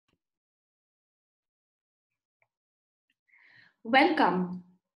Welcome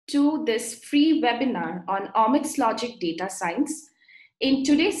to this free webinar on OmicsLogic data science. In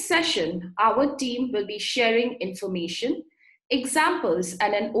today's session, our team will be sharing information, examples,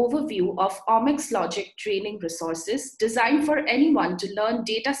 and an overview of OmicsLogic training resources designed for anyone to learn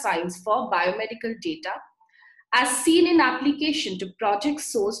data science for biomedical data, as seen in application to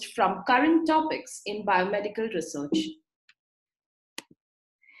projects sourced from current topics in biomedical research.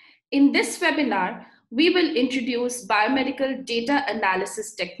 In this webinar, we will introduce biomedical data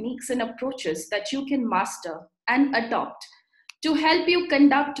analysis techniques and approaches that you can master and adopt to help you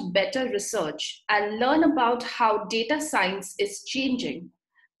conduct better research and learn about how data science is changing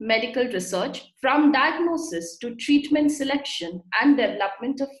medical research from diagnosis to treatment selection and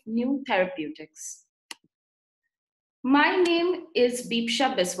development of new therapeutics. My name is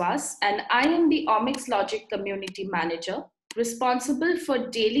Beepsha Biswas, and I am the OmicsLogic Community Manager, responsible for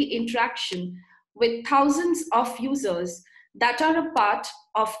daily interaction with thousands of users that are a part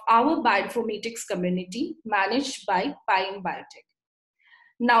of our bioinformatics community managed by Biotech.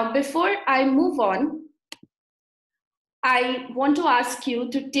 Now, before I move on, I want to ask you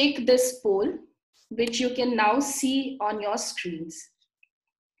to take this poll, which you can now see on your screens.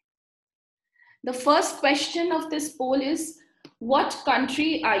 The first question of this poll is, what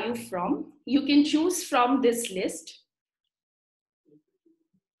country are you from? You can choose from this list.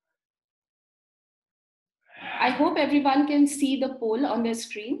 I hope everyone can see the poll on their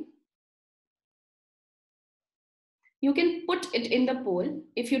screen. You can put it in the poll.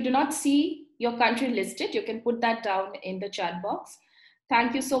 If you do not see your country listed, you can put that down in the chat box.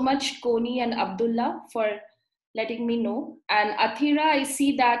 Thank you so much, Koni and Abdullah, for letting me know. And Athira, I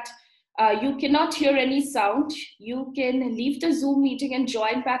see that you cannot hear any sound. You can leave the Zoom meeting and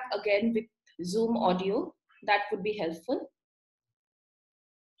join back again with Zoom audio. That would be helpful.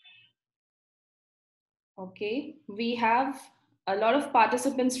 Okay, we have a lot of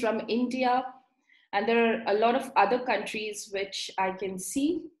participants from India, and there are a lot of other countries which I can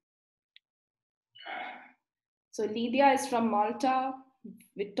see. So Lydia is from Malta,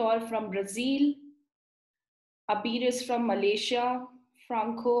 Victor from Brazil, Abir is from Malaysia,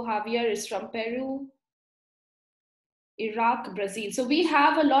 Franco Javier is from Peru, Iraq, Brazil. So we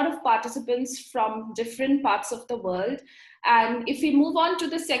have a lot of participants from different parts of the world. And if we move on to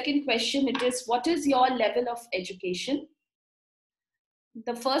the second question, it is, what is your level of education?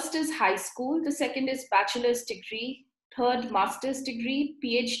 The first is high school, the second is bachelor's degree, third master's degree,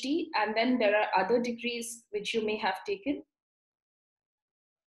 PhD, and then there are other degrees which you may have taken.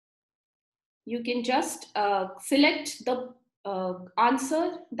 You can just select the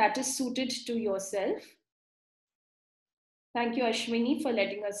answer that is suited to yourself. Thank you, Ashwini, for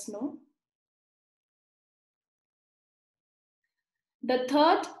letting us know. The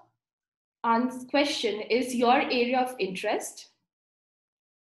third question is your area of interest.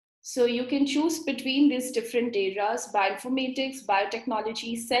 So you can choose between these different areas: bioinformatics,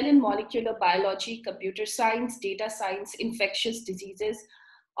 biotechnology, cell and molecular biology, computer science, data science, infectious diseases,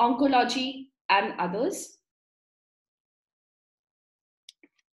 oncology, and others.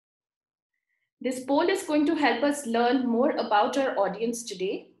 This poll is going to help us learn more about our audience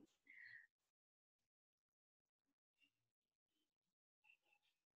today.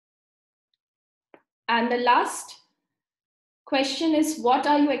 And the last question is, what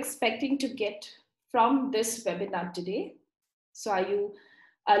are you expecting to get from this webinar today? So are you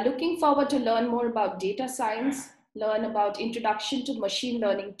looking forward to learn more about data science, learn about introduction to machine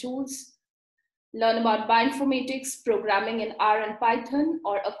learning tools, learn about bioinformatics, programming in R and Python,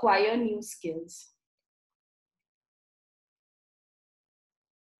 or acquire new skills?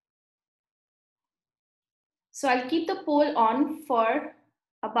 So I'll keep the poll on for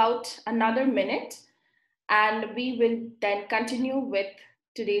about another minute, and we will then continue with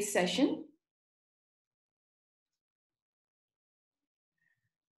today's session.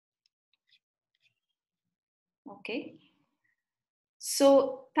 Okay.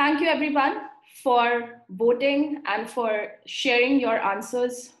 So thank you everyone for voting and for sharing your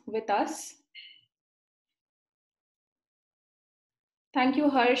answers with us. Thank you,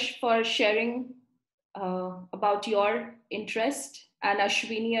 Harsh, for sharing about your interest, and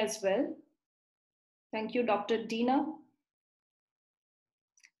Ashwini as well. Thank you, Dr. Dina.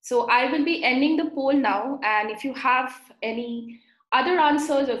 So I will be ending the poll now, and if you have any other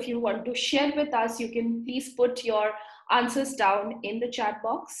answers, or if you want to share with us, you can please put your answers down in the chat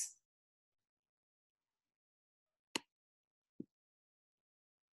box.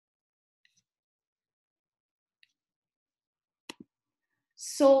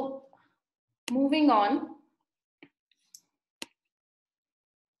 So moving on,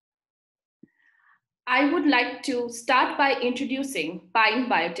 I would like to start by introducing Pine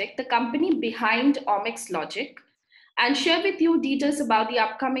Biotech, the company behind OmicsLogic, and share with you details about the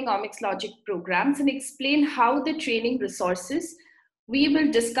upcoming OmicsLogic programs and explain how the training resources we will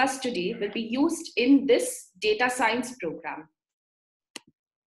discuss today will be used in this data science program.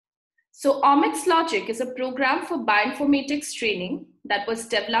 So OmicsLogic is a program for bioinformatics training that was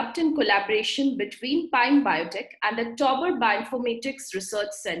developed in collaboration between Pine Biotech and the Tauber Bioinformatics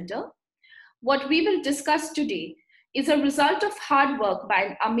Research Center. What we will discuss today is a result of hard work by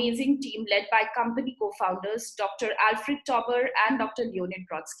an amazing team led by company co-founders Dr. Alfred Tauber and Dr. Leonid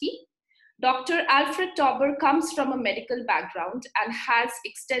Brodsky. Dr. Alfred Tauber comes from a medical background and has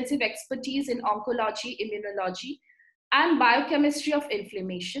extensive expertise in oncology, immunology, and biochemistry of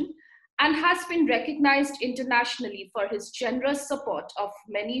inflammation, and has been recognized internationally for his generous support of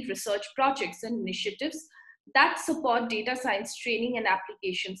many research projects and initiatives that support data science training and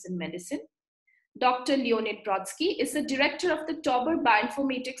applications in medicine. Dr. Leonid Brodsky is the director of the Tauber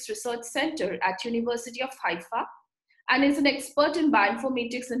Bioinformatics Research Center at University of Haifa and is an expert in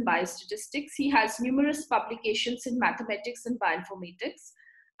bioinformatics and biostatistics. He has numerous publications in mathematics and bioinformatics,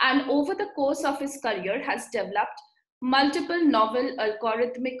 and over the course of his career has developed multiple novel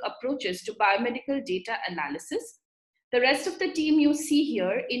algorithmic approaches to biomedical data analysis. The rest of the team you see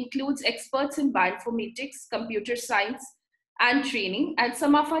here includes experts in bioinformatics, computer science, and training, and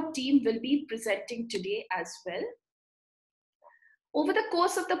some of our team will be presenting today as well. Over the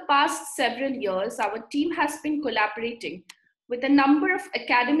course of the past several years, our team has been collaborating with a number of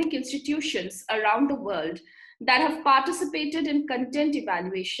academic institutions around the world that have participated in content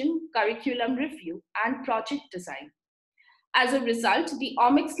evaluation, curriculum review, and project design. As a result, the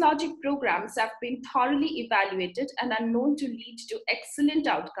OmicsLogic programs have been thoroughly evaluated and are known to lead to excellent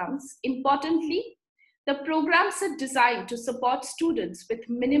outcomes. Importantly, the programs are designed to support students with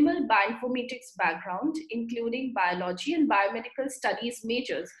minimal bioinformatics background, including biology and biomedical studies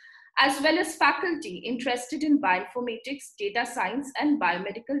majors, as well as faculty interested in bioinformatics, data science, and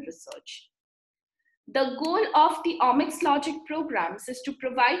biomedical research. The goal of the OmicsLogic programs is to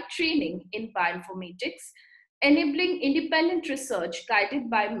provide training in bioinformatics, enabling independent research guided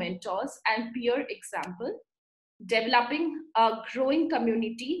by mentors and peer example, developing a growing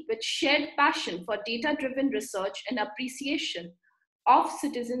community with shared passion for data-driven research and appreciation of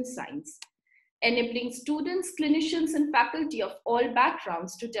citizen science, enabling students, clinicians, and faculty of all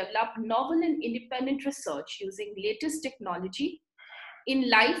backgrounds to develop novel and independent research using latest technology in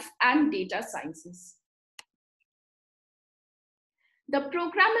life and data sciences. The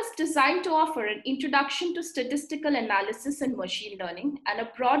program is designed to offer an introduction to statistical analysis and machine learning and a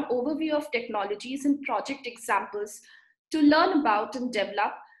broad overview of technologies and project examples to learn about and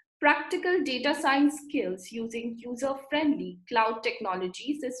develop practical data science skills using user-friendly cloud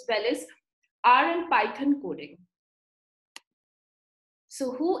technologies as well as R and Python coding.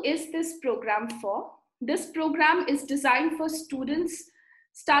 So who is this program for? This program is designed for students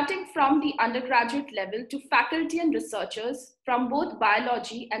starting from the undergraduate level to faculty and researchers from both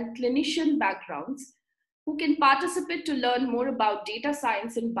biology and clinician backgrounds who can participate to learn more about data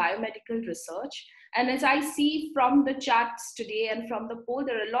science and biomedical research. And as I see from the chats today and from the poll,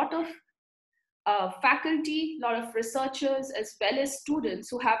 there are a lot of faculty, a lot of researchers, as well as students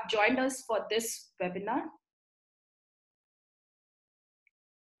who have joined us for this webinar.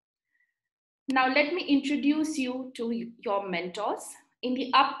 Now let me introduce you to your mentors. In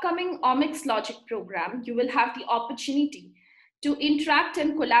the upcoming OmicsLogic program, you will have the opportunity to interact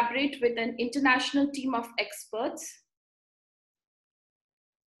and collaborate with an international team of experts.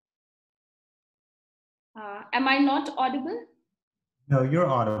 Am I not audible? No, you're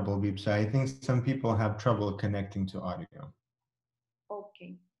audible, Bipsa. I think some people have trouble connecting to audio.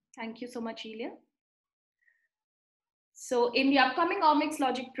 Okay, thank you so much, Ilya. So in the upcoming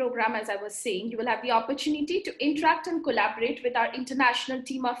OmicsLogic program, as I was saying, you will have the opportunity to interact and collaborate with our international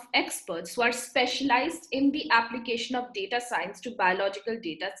team of experts who are specialized in the application of data science to biological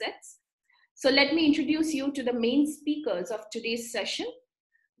data sets. So let me introduce you to the main speakers of today's session.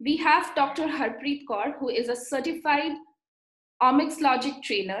 We have Dr. Harpreet Kaur, who is a certified OmicsLogic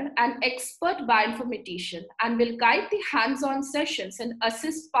trainer and expert bioinformatician and will guide the hands-on sessions and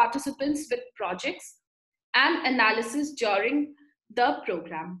assist participants with projects and analysis during the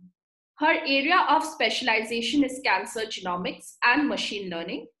program. Her area of specialization is cancer genomics and machine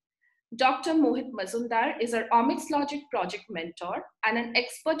learning. Dr. Mohit Mazumdar is our OmicsLogic project mentor and an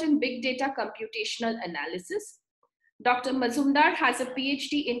expert in big data computational analysis. Dr. Mazumdar has a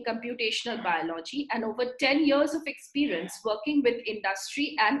PhD in computational biology and over 10 years of experience working with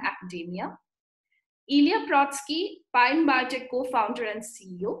industry and academia. Ilya Brodsky, Pine Biotech co-founder and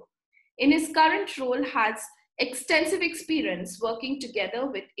CEO. In his current role, has extensive experience working together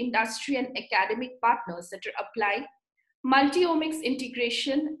with industry and academic partners that are applying multi-omics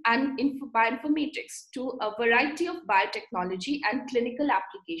integration and bioinformatics to a variety of biotechnology and clinical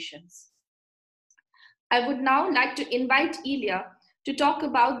applications. I would now like to invite Ilya to talk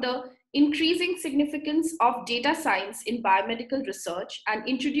about the increasing significance of data science in biomedical research and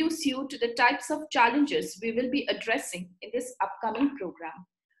introduce you to the types of challenges we will be addressing in this upcoming program.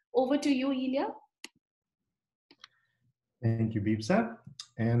 Over to you, Ilya. Thank you, Bipsa,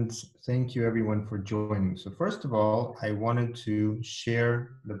 and thank you everyone for joining. So first of all, I wanted to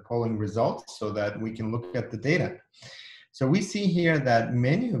share the polling results so that we can look at the data. So we see here that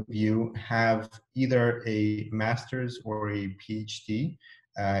many of you have either a master's or a PhD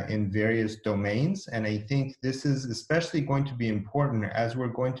in various domains, and I think this is especially going to be important as we're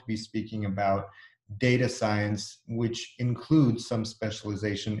going to be speaking about data science, which includes some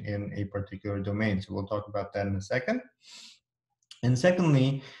specialization in a particular domain. So we'll talk about that in a second. And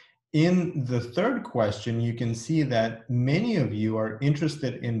secondly, in the third question, you can see that many of you are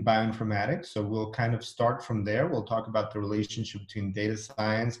interested in bioinformatics. So we'll kind of start from there. We'll talk about the relationship between data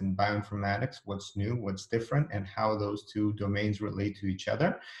science and bioinformatics, what's new, what's different, and how those two domains relate to each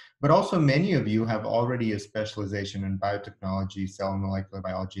other. But also many of you have already a specialization in biotechnology, cell and molecular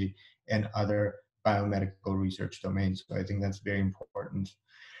biology, and other biomedical research domains. So I think that's very important.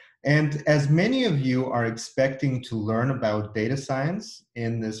 And as many of you are expecting to learn about data science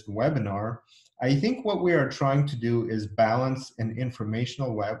in this webinar, I think what we are trying to do is balance an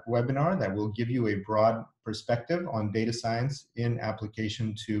informational webinar that will give you a broad perspective on data science in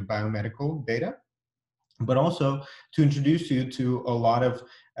application to biomedical data, but also to introduce you to a lot of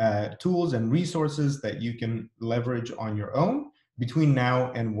tools and resources that you can leverage on your own between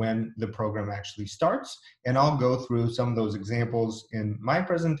now and when the program actually starts. And I'll go through some of those examples in my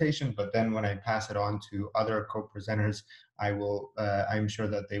presentation, but then when I pass it on to other co-presenters, I'm sure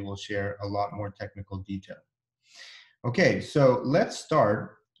that they will share a lot more technical detail. Okay, so let's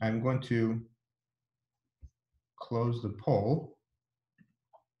start. I'm going to close the poll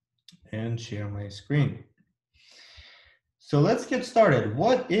and share my screen. So let's get started.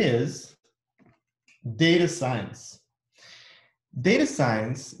 What is data science? Data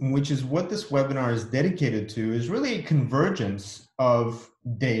science, which is what this webinar is dedicated to, is really a convergence of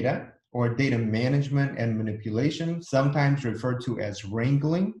data or data management and manipulation, sometimes referred to as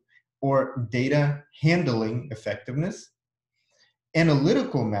wrangling or data handling effectiveness,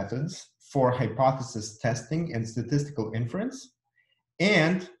 analytical methods for hypothesis testing and statistical inference,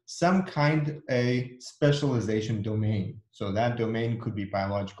 and some kind of a specialization domain. So that domain could be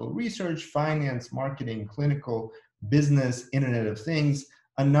biological research, finance, marketing, clinical, business, Internet of Things,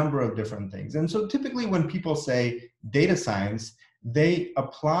 a number of different things. And so typically when people say data science, they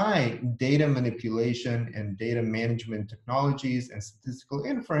apply data manipulation and data management technologies and statistical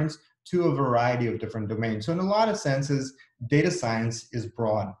inference to a variety of different domains. So in a lot of senses, data science is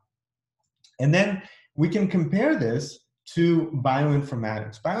broad. And then we can compare this to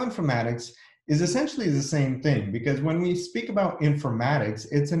bioinformatics. Bioinformatics is essentially the same thing, because when we speak about informatics,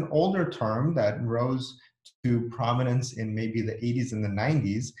 it's an older term that rose to prominence in maybe the 80s and the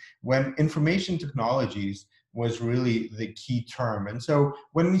 90s, when information technologies was really the key term. And so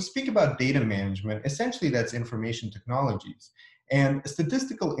when we speak about data management, essentially that's information technologies. And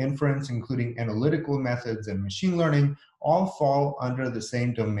statistical inference, including analytical methods and machine learning, all fall under the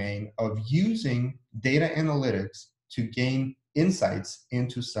same domain of using data analytics to gain insights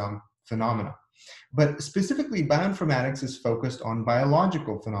into some phenomena. But specifically, bioinformatics is focused on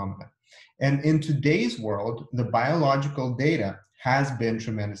biological phenomena. And in today's world, the biological data has been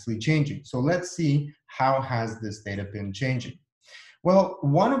tremendously changing. So let's see, how has this data been changing? Well,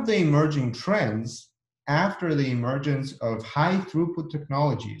 one of the emerging trends after the emergence of high throughput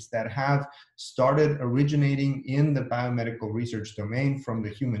technologies that have started originating in the biomedical research domain from the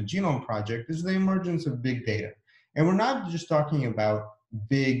Human Genome Project is the emergence of big data. And we're not just talking about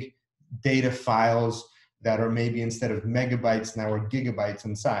big data files that are maybe instead of megabytes now are gigabytes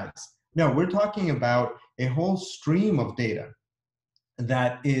in size. No, we're talking about a whole stream of data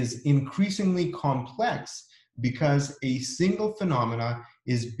that is increasingly complex because a single phenomena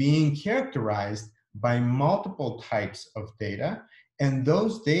is being characterized by multiple types of data, and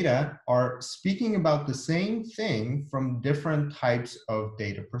those data are speaking about the same thing from different types of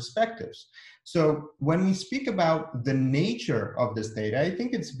data perspectives. So when we speak about the nature of this data, I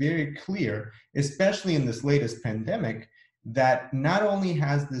think it's very clear, especially in this latest pandemic, that not only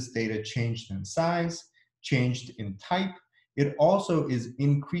has this data changed in size, changed in type, it also is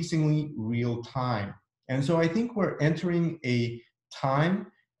increasingly real time. And so I think we're entering a time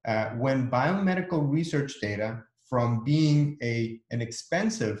when biomedical research data from being an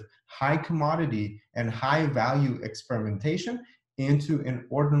expensive, high commodity and high value experimentation into an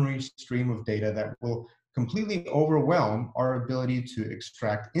ordinary stream of data that will completely overwhelm our ability to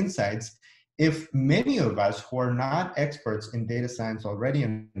extract insights. If many of us who are not experts in data science already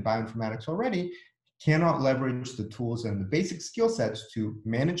and bioinformatics already cannot leverage the tools and the basic skill sets to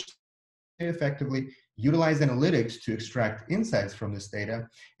manage effectively, utilize analytics to extract insights from this data,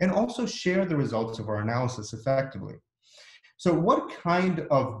 and also share the results of our analysis effectively. So what kind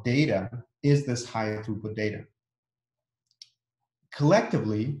of data is this high throughput data?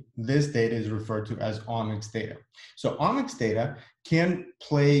 Collectively, this data is referred to as omics data. So omics data can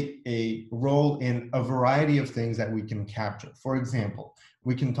play a role in a variety of things that we can capture. For example,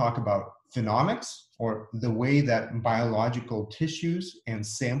 we can talk about phenomics, or the way that biological tissues and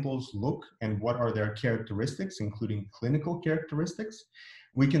samples look and what are their characteristics, including clinical characteristics.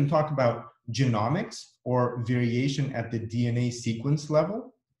 We can talk about genomics, or variation at the DNA sequence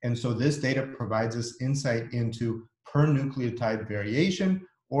level. And so this data provides us insight into per nucleotide variation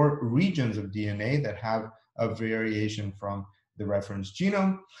or regions of DNA that have a variation from the reference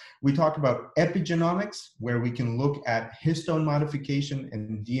genome. We talk about epigenomics, where we can look at histone modification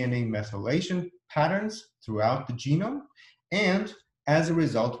and DNA methylation patterns throughout the genome. And as a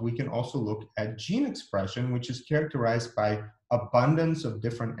result, we can also look at gene expression, which is characterized by abundance of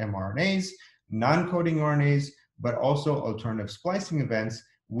different mRNAs, non-coding RNAs, but also alternative splicing events,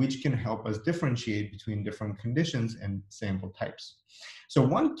 which can help us differentiate between different conditions and sample types. So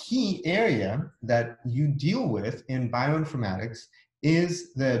one key area that you deal with in bioinformatics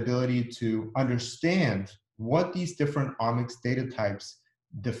is the ability to understand what these different omics data types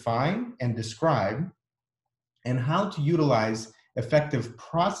define and describe, and how to utilize effective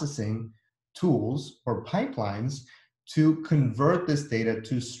processing tools or pipelines to convert this data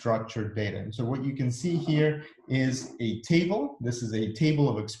to structured data. And so what you can see here is a table. This is a table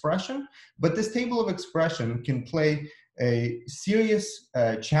of expression, but this table of expression can play a serious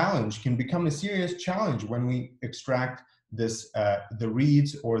challenge, can become a serious challenge when we extract this, the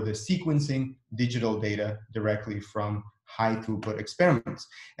reads or the sequencing digital data directly from high throughput experiments.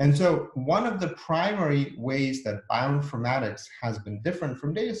 And so one of the primary ways that bioinformatics has been different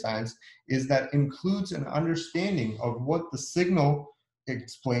from data science is that includes an understanding of what the signal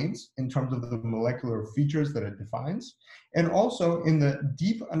explains in terms of the molecular features that it defines, and also in the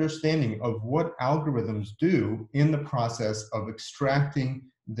deep understanding of what algorithms do in the process of extracting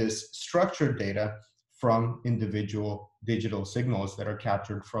this structured data from individual digital signals that are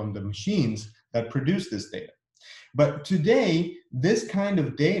captured from the machines that produce this data. But today, this kind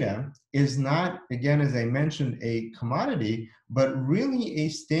of data is not, again, as I mentioned, a commodity, but really a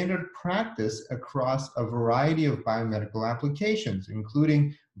standard practice across a variety of biomedical applications,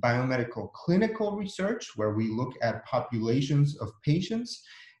 including biomedical clinical research, where we look at populations of patients,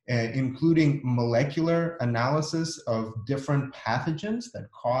 including molecular analysis of different pathogens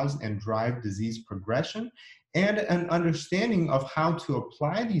that cause and drive disease progression, and an understanding of how to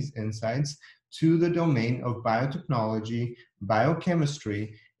apply these insights to the domain of biotechnology,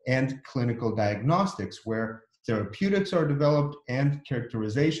 biochemistry, and clinical diagnostics, where therapeutics are developed and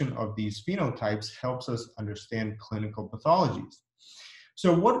characterization of these phenotypes helps us understand clinical pathologies.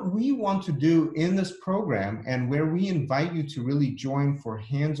 So what we want to do in this program, and where we invite you to really join for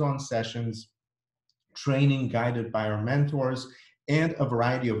hands-on sessions, training guided by our mentors, and a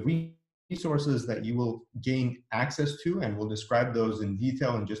variety of resources that you will gain access to, and we'll describe those in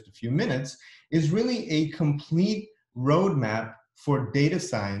detail in just a few minutes, is really a complete roadmap for data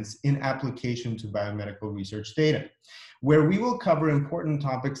science in application to biomedical research data, where we will cover important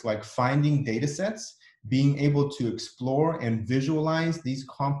topics like finding data sets, being able to explore and visualize these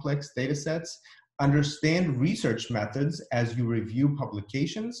complex data sets, understand research methods as you review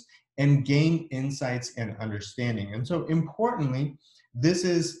publications, and gain insights and understanding. And so importantly, this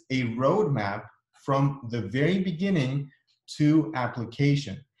is a roadmap from the very beginning to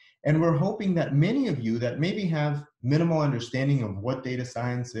application. And we're hoping that many of you that maybe have minimal understanding of what data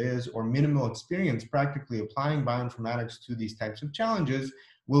science is, or minimal experience practically applying bioinformatics to these types of challenges,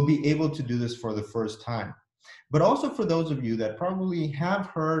 will be able to do this for the first time. But also for those of you that probably have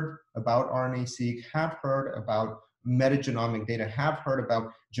heard about RNA-seq, have heard about metagenomic data, have heard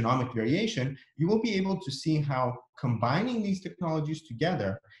about genomic variation, you will be able to see how combining these technologies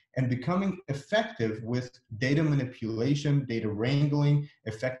together and becoming effective with data manipulation, data wrangling,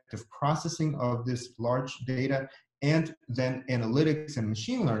 effective processing of this large data, and then analytics and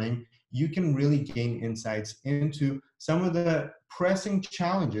machine learning, you can really gain insights into some of the pressing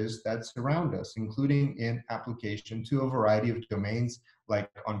challenges that surround us, including in application to a variety of domains like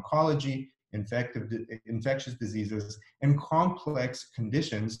oncology, infectious diseases, and complex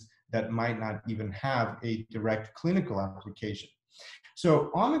conditions that might not even have a direct clinical application.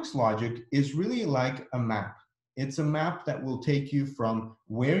 So OmicsLogic is really like a map. It's a map that will take you from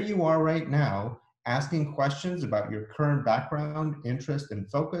where you are right now, asking questions about your current background, interest, and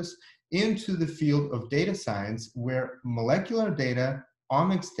focus, into the field of data science, where molecular data,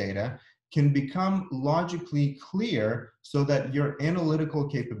 omics data, can become logically clear so that your analytical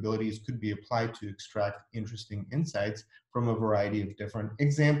capabilities could be applied to extract interesting insights from a variety of different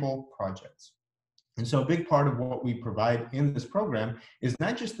example projects. And so a big part of what we provide in this program is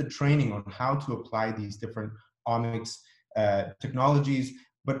not just the training on how to apply these different omics technologies,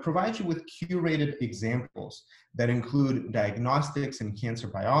 but provide you with curated examples that include diagnostics and cancer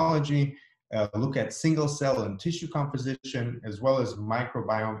biology, look at single cell and tissue composition, as well as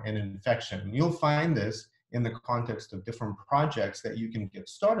microbiome and infection. And you'll find this in the context of different projects that you can get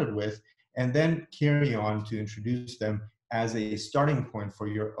started with and then carry on to introduce them as a starting point for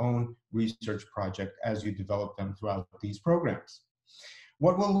your own research project as you develop them throughout these programs.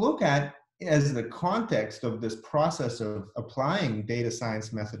 What we'll look at as the context of this process of applying data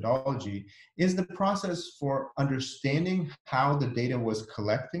science methodology is the process for understanding how the data was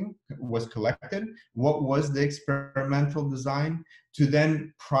collected, what was the experimental design, to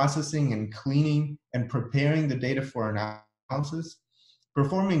then processing and cleaning and preparing the data for analysis,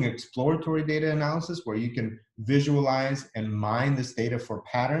 performing exploratory data analysis where you can visualize and mine this data for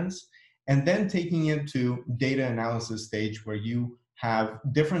patterns, and then taking it to data analysis stage where you have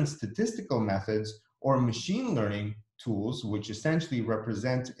different statistical methods or machine learning tools, which essentially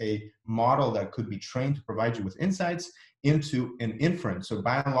represent a model that could be trained to provide you with insights into an inference, so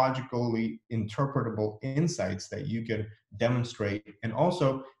biologically interpretable insights that you can demonstrate and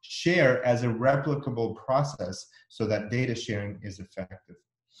also share as a replicable process so that data sharing is effective.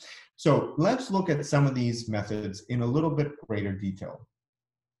 So let's look at some of these methods in a little bit greater detail.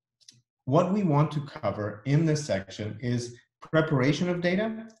 What we want to cover in this section is preparation of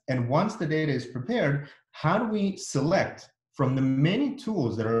data, and once the data is prepared, how do we select from the many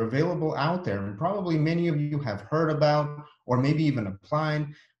tools that are available out there, and probably many of you have heard about or maybe even applied,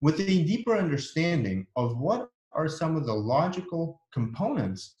 with a deeper understanding of what are some of the logical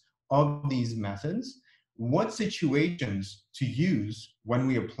components of these methods, what situations to use when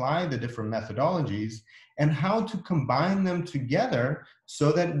we apply the different methodologies, and how to combine them together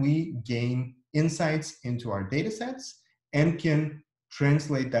so that we gain insights into our data sets and can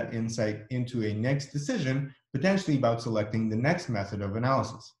translate that insight into a next decision, potentially about selecting the next method of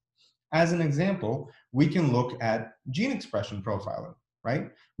analysis. As an example, we can look at gene expression profiling,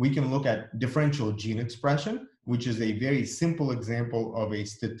 right? We can look at differential gene expression, which is a very simple example of a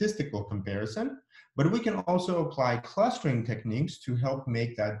statistical comparison, but we can also apply clustering techniques to help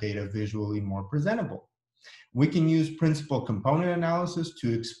make that data visually more presentable. We can use principal component analysis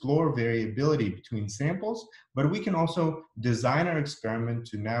to explore variability between samples, but we can also design our experiment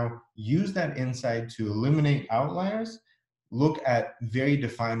to now use that insight to eliminate outliers, look at very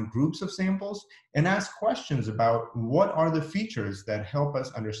defined groups of samples, and ask questions about what are the features that help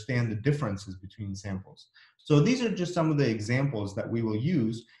us understand the differences between samples. So these are just some of the examples that we will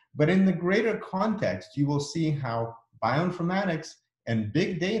use, but in the greater context, you will see how bioinformatics and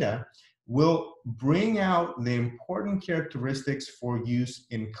big data will bring out the important characteristics for use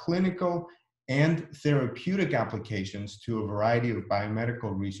in clinical and therapeutic applications to a variety of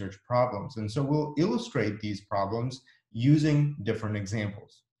biomedical research problems. And so we'll illustrate these problems using different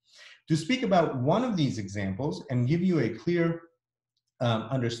examples. To speak about one of these examples and give you a clear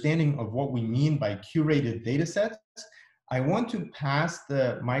understanding of what we mean by curated data sets, I want to pass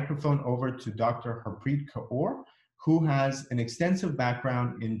the microphone over to Dr. Harpreet Kaur, who has an extensive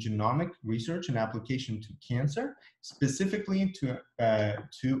background in genomic research and application to cancer, specifically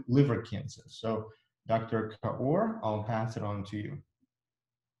to liver cancer. So Dr. Kaur, I'll pass it on to you.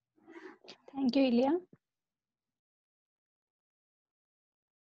 Thank you, Ilya.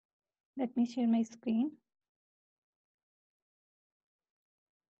 Let me share my screen.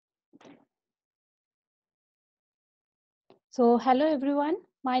 So, hello everyone.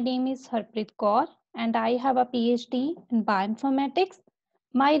 My name is Harpreet Kaur and I have a PhD in bioinformatics.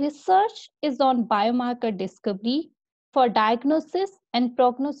 My research is on biomarker discovery for diagnosis and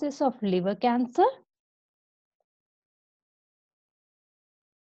prognosis of liver cancer.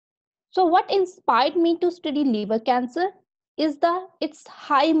 So, what inspired me to study liver cancer is its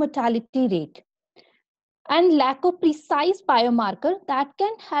high mortality rate and lack of precise biomarker that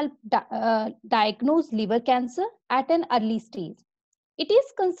can help diagnose liver cancer at an early stage. It is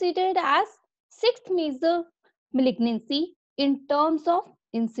considered as sixth major malignancy in terms of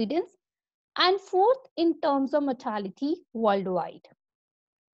incidence, and fourth in terms of mortality worldwide.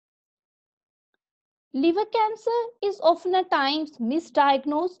 Liver cancer is often at times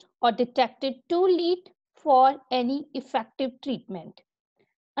misdiagnosed or detected too late for any effective treatment.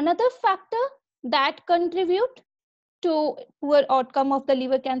 Another factor that contribute to poor outcome of the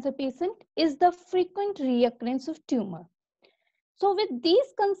liver cancer patient is the frequent reoccurrence of tumor. So with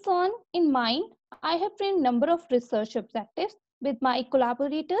these concerns in mind, I have framed number of research objectives with my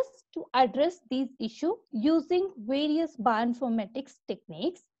collaborators to address these issues using various bioinformatics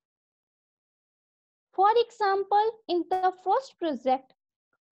techniques. For example, in the first project,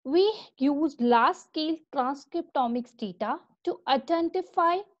 we used large-scale transcriptomics data to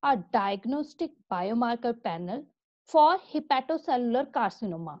identify a diagnostic biomarker panel for hepatocellular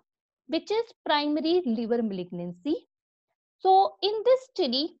carcinoma, which is primary liver malignancy. So in this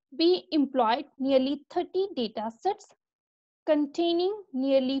study, we employed nearly 30 data sets containing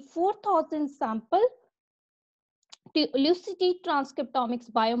nearly 4,000 samples to elucidate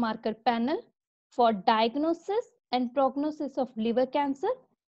transcriptomics biomarker panel for diagnosis and prognosis of liver cancer,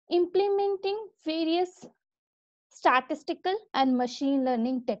 implementing various statistical and machine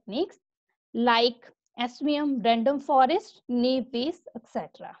learning techniques like SVM, random forest, naive Bayes,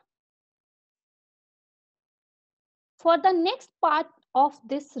 etc. For the next part of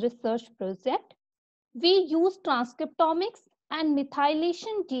this research project, we use transcriptomics and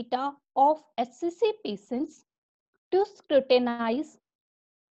methylation data of HCC patients to scrutinize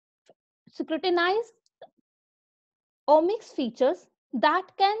omics features that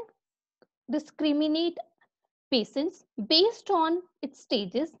can discriminate patients based on its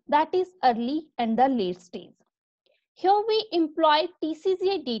stages, that is early and the late stage. Here we employ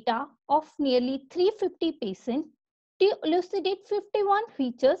TCGA data of nearly 350 patients to elucidate 51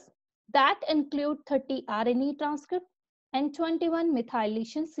 features that include 30 RNA transcripts and 21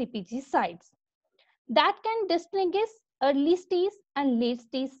 methylation CpG sites that can distinguish early stage and late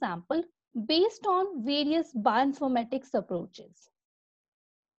stage sample based on various bioinformatics approaches.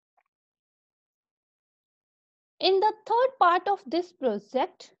 In the third part of this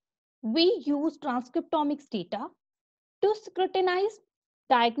project, we use transcriptomics data to scrutinize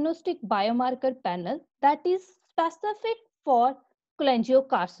diagnostic biomarker panel that is specific for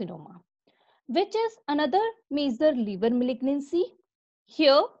cholangiocarcinoma, which is another major liver malignancy.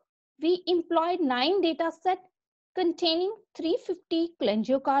 Here, we employed 9 data sets containing 350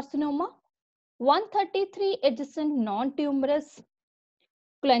 cholangiocarcinoma, 133 adjacent non-tumorous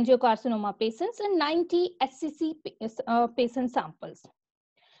cholangiocarcinoma patients, and 90 HCC patient samples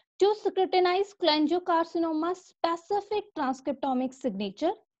to scrutinize cholangiocarcinoma specific transcriptomic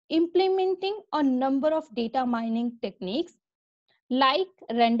signature, implementing a number of data mining techniques like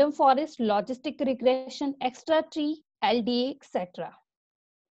random forest, logistic regression, extra tree, LDA, etc.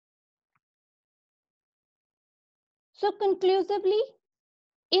 So conclusively,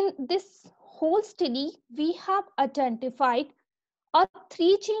 in this whole study, we have identified a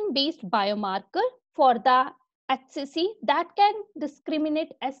 3-gene based biomarker for the HCC that can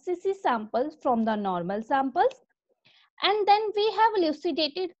discriminate HCC samples from the normal samples. And then we have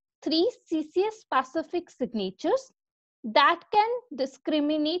elucidated 3 CCS specific signatures that can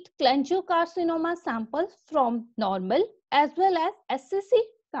discriminate cholangiocarcinoma samples from normal as well as HCC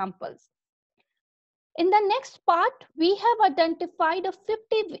samples. In the next part, we have identified a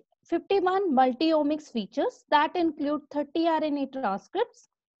 51 multi-omics features that include 30 RNA transcripts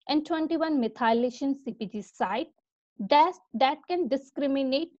and 21 methylation CpG sites that can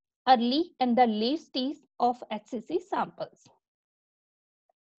discriminate early and the late stage of HCC samples.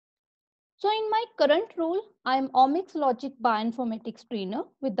 So in my current role, I am OmicsLogic bioinformatics trainer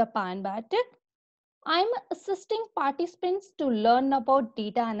with the Biotech. I am assisting participants to learn about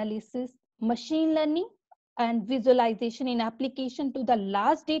data analysis, machine learning, and visualization in application to the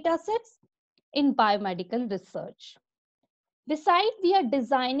large data sets in biomedical research. Besides, we are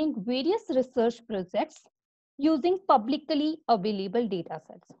designing various research projects using publicly available data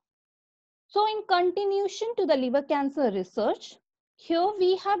sets. So in continuation to the liver cancer research, here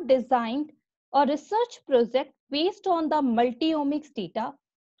we have designed a research project based on the multi-omics data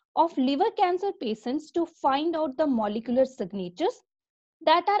of liver cancer patients to find out the molecular signatures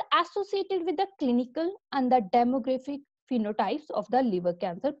that are associated with the clinical and the demographic phenotypes of the liver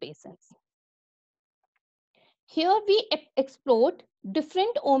cancer patients. Here we explored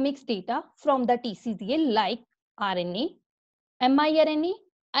different omics data from the TCGA like RNA, miRNA,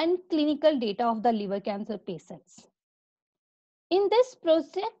 and clinical data of the liver cancer patients. In this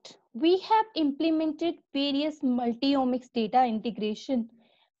project, we have implemented various multi-omics data integration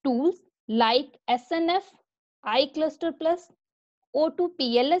tools like SNF, iCluster Plus, O2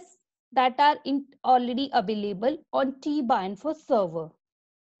 PLS that are already available on T-Bioinfo server.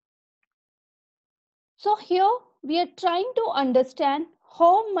 So here we are trying to understand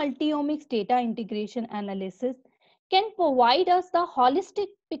how multi-omics data integration analysis can provide us the holistic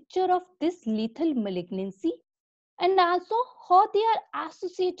picture of this lethal malignancy and also how they are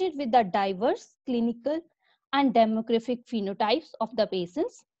associated with the diverse clinical and demographic phenotypes of the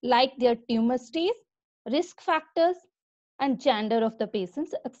patients, like their tumor stage, risk factors, and gender of the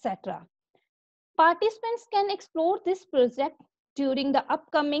patients, etc. Participants can explore this project during the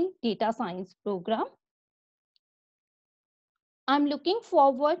upcoming data science program. I'm looking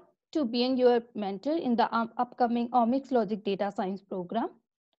forward to being your mentor in the upcoming OmicsLogic data science program.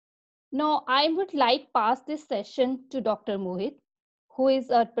 Now, I would like pass this session to Dr. Mohit, who is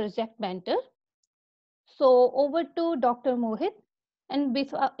a project mentor. So over to Dr. Mohit. And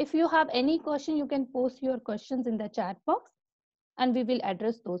if you have any question, you can post your questions in the chat box and we will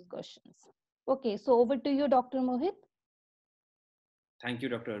address those questions. Okay, so over to you, Dr. Mohit. Thank you,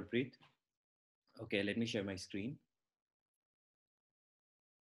 Dr. Harpreet. Okay, let me share my screen.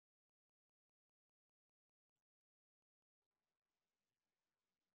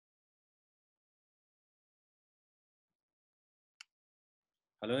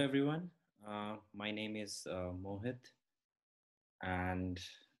 Hello, everyone. My name is Mohit. And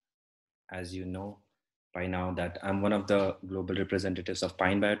as you know by now that I'm one of the global representatives of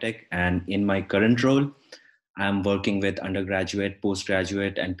Pine Biotech. And in my current role, I'm working with undergraduate,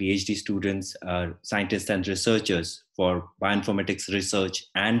 postgraduate, and PhD students, scientists and researchers for bioinformatics research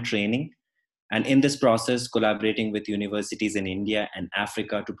and training. And in this process, collaborating with universities in India and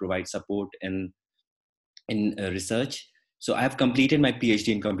Africa to provide support in research. So I have completed my PhD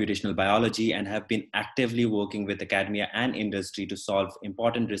in computational biology and have been actively working with academia and industry to solve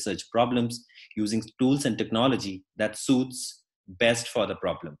important research problems using tools and technology that suits best for the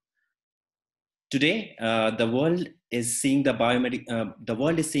problem. Today, the world is seeing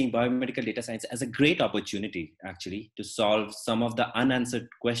biomedical data science as a great opportunity, actually, to solve some of the unanswered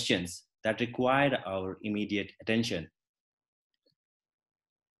questions that require our immediate attention.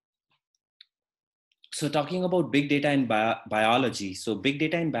 So talking about big data in biology, so big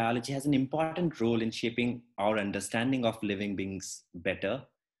data in biology has an important role in shaping our understanding of living beings better.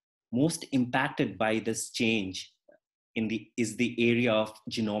 Most impacted by this change is the area of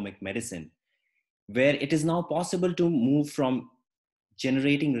genomic medicine, where it is now possible to move from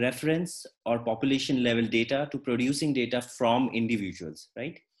generating reference or population level data to producing data from individuals,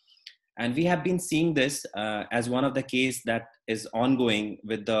 right? And we have been seeing this as one of the case that is ongoing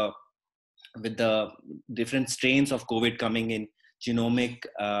with the different strains of COVID coming in. Genomic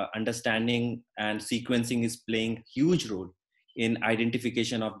understanding and sequencing is playing huge role in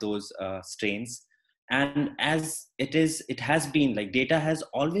identification of those strains. And as it has been, like, data has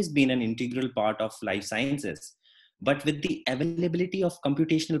always been an integral part of life sciences. But with the availability of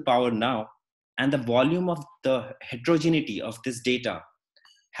computational power now and the volume of the heterogeneity of this data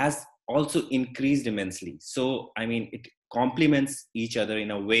has also increased immensely. So, I mean, it complements each other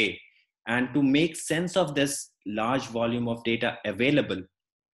in a way. And to make sense of this large volume of data available,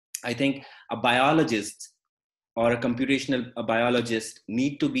 I think a biologist or a biologist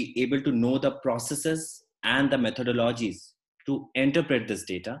need to be able to know the processes and the methodologies to interpret this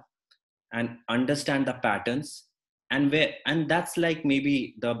data and understand the patterns, and that's like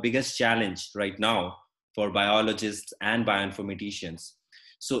maybe the biggest challenge right now for biologists and bioinformaticians.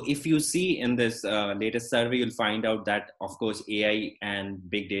 So if you see in this latest survey, you'll find out that, of course, AI and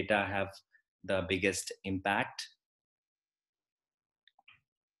big data have the biggest impact.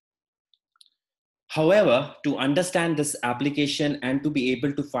 However, to understand this application and to be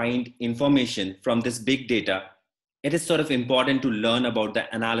able to find information from this big data, it is sort of important to learn about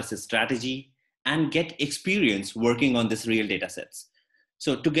the analysis strategy and get experience working on this real data sets.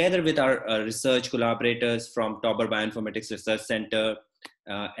 So together with our research collaborators from Tauber Bioinformatics Research Center,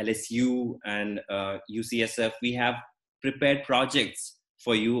 LSU, and UCSF, we have prepared projects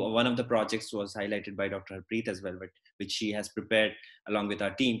for you. One of the projects was highlighted by Dr. Harpreet as well, which she has prepared along with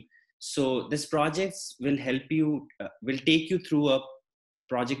our team. So this projects will help you, will take you through a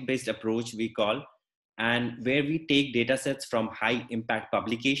project-based approach, we call, and where we take data sets from high impact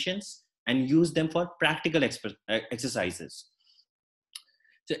publications and use them for practical exercises.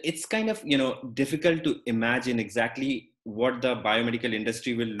 So it's kind of, difficult to imagine exactly what the biomedical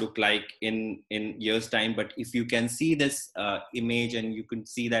industry will look like in years time. But if you can see this image, and you can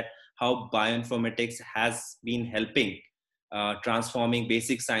see that how bioinformatics has been helping transforming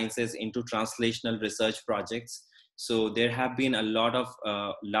basic sciences into translational research projects. So there have been a lot of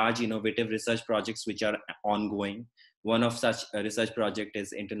large innovative research projects which are ongoing. One of such a research project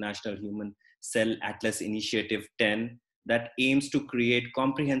is International Human Cell Atlas Initiative 10, that aims to create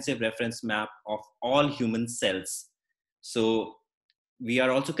comprehensive reference map of all human cells. So we are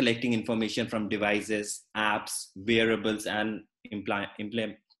also collecting information from devices, apps, wearables, and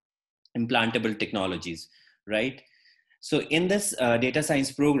implantable technologies, right? So in this data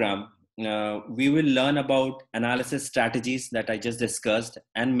science program, we will learn about analysis strategies that I just discussed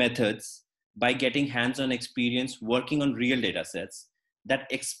and methods by getting hands-on experience working on real data sets that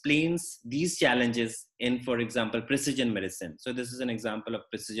explains these challenges in, for example, precision medicine. So this is an example of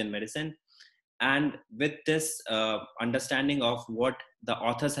precision medicine. And with this understanding of what the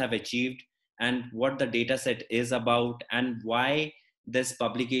authors have achieved and what the data set is about and why this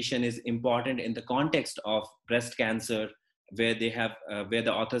publication is important in the context of breast cancer, where they have where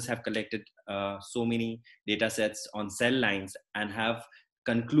the authors have collected so many data sets on cell lines and have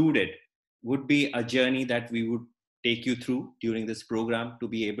concluded, would be a journey that we would take you through during this program to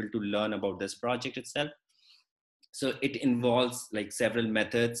be able to learn about this project itself. So it involves like several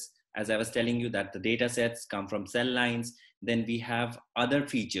methods, as I was telling you, that the data sets come from cell lines. Then we have other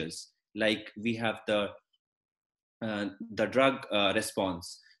features, like we have the drug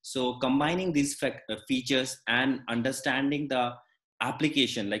response. So combining these features and understanding the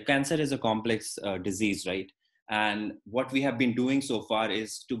application, like cancer is a complex disease, right? And what we have been doing so far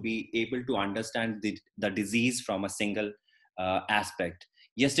is to be able to understand the disease from a single aspect.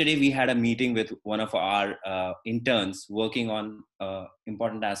 Yesterday, we had a meeting with one of our interns working on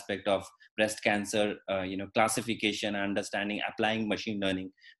important aspect of breast cancer, classification, understanding, applying machine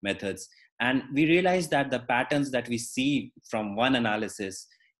learning methods. And we realized that the patterns that we see from one analysis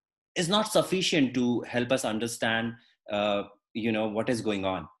is not sufficient to help us understand, what is going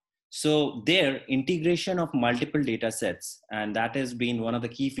on. So there, integration of multiple data sets, and that has been one of the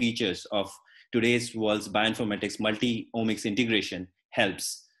key features of today's world's bioinformatics multi-omics integration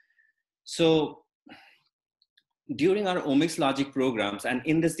helps. So during our OmicsLogic programs and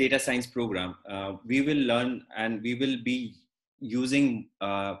in this data science program, we will learn and we will be using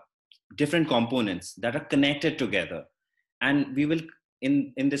different components that are connected together. And we will,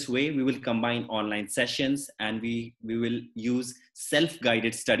 in this way, we will combine online sessions, and we will use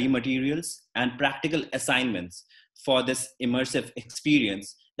self-guided study materials and practical assignments for this immersive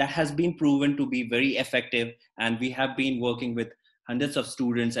experience that has been proven to be very effective. And we have been working with hundreds of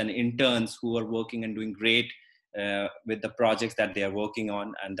students and interns who are working and doing great with the projects that they are working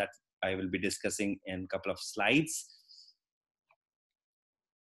on, and that I will be discussing in a couple of slides.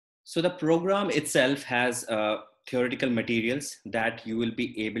 So the program itself has theoretical materials that you will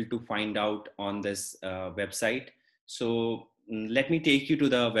be able to find out on this website. So let me take you to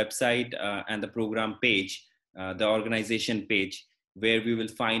the website and the program page, the organization page, where we will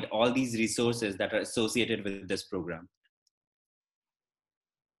find all these resources that are associated with this program.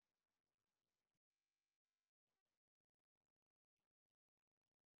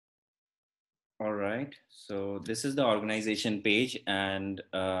 All right, so this is the organization page, and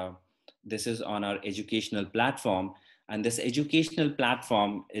this is on our educational platform. And this educational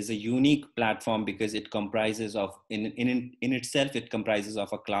platform is a unique platform because it comprises of, in itself, it comprises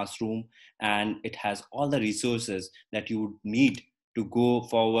of a classroom, and it has all the resources that you would need to go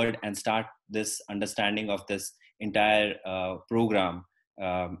forward and start this understanding of this entire program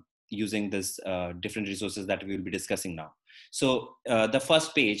using this different resources that we will be discussing now. So the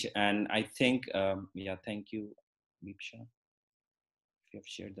first page, and I think, yeah, thank you, Deepsha, if you have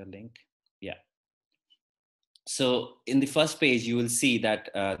shared the link. Yeah. So in the first page, you will see that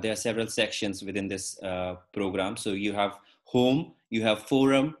there are several sections within this program. So you have home, you have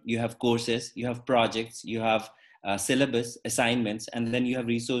forum, you have courses, you have projects, you have syllabus, assignments, and then you have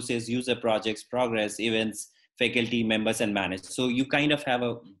resources, user projects, progress, events, faculty, members, and manage. So you kind of have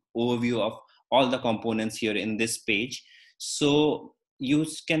an overview of all the components here in this page. So you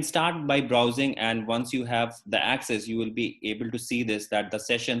can start by browsing, and once you have the access, you will be able to see this, that the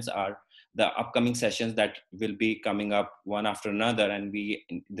sessions are the upcoming sessions that will be coming up one after another, and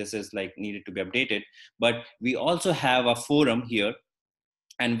this is like needed to be updated. But we also have a forum here,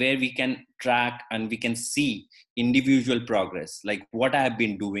 and where we can track and we can see individual progress, like what I have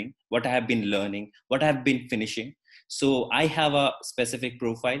been doing, what I have been learning, what I have been finishing. So I have a specific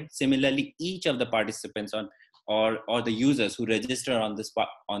profile. Similarly, each of the participants or the users who register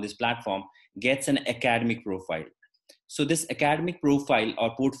on this platform gets an academic profile. So this academic profile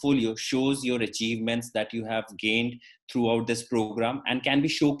or portfolio shows your achievements that you have gained throughout this program, and can be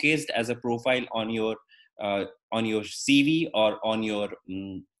showcased as a profile on your CV or on your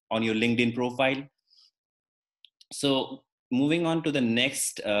LinkedIn profile. So moving on to the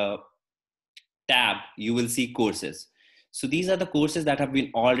next tab, you will see courses. So these are the courses that have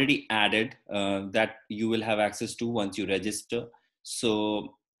been already added that you will have access to once you register.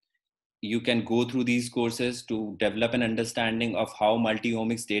 So you can go through these courses to develop an understanding of how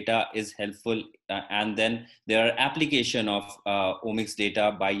multi-omics data is helpful, and then there are application of omics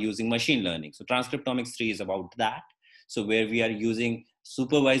data by using machine learning. So transcriptomics 3 is about that. So where we are using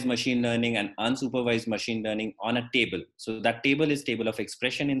supervised machine learning and unsupervised machine learning on a table. So that table is table of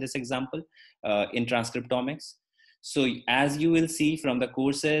expression in this example in transcriptomics. So as you will see from the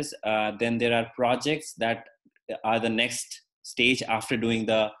courses, then there are projects that are the next stage after doing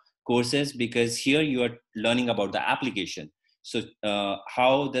the courses, because here you are learning about the application. So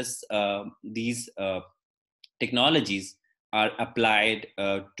how these technologies are applied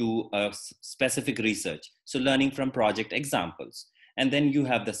to a specific research. So learning from project examples. And then you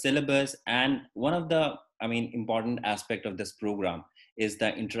have the syllabus. And one of the, important aspect of this program is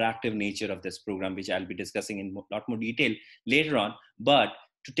the interactive nature of this program, which I'll be discussing in a lot more detail later on. But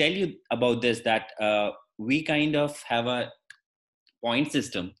to tell you about this, that we kind of have a point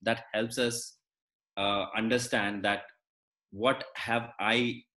system that helps us understand that what have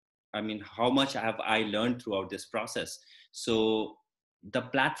how much have I learned throughout this process. So the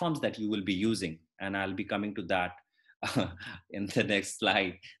platforms that you will be using, and I'll be coming to that in the next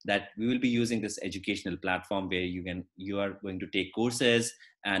slide, that we will be using this educational platform where you are going to take courses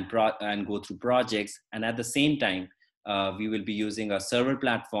and go through projects, and at the same time we will be using a server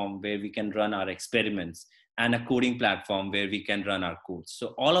platform where we can run our experiments, and a coding platform where we can run our codes.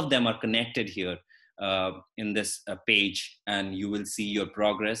 So all of them are connected here in this page, and you will see your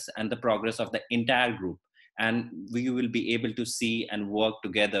progress and the progress of the entire group, and we will be able to see and work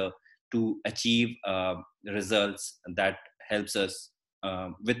together to achieve results that helps us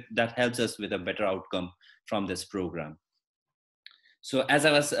with a better outcome from this program. So as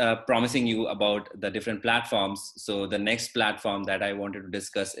I was promising you about the different platforms, so the next platform that I wanted to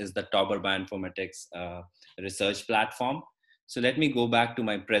discuss is the Tauber Bioinformatics research platform. So let me go back to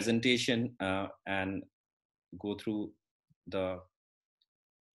my presentation and go through the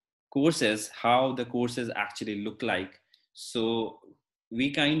courses, how the courses actually look like. So we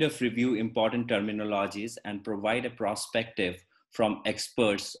kind of review important terminologies and provide a perspective from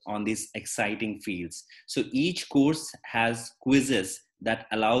experts on these exciting fields. So each course has quizzes that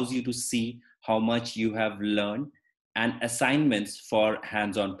allows you to see how much you have learned, and assignments for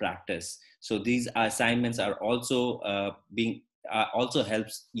hands-on practice. So these assignments are also also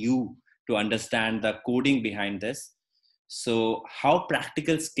helps you to understand the coding behind this. So how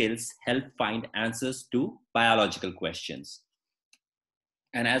practical skills help find answers to biological questions.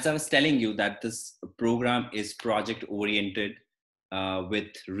 And as I was telling you, that this program is project oriented with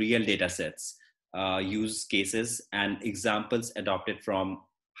real data sets, use cases and examples adopted from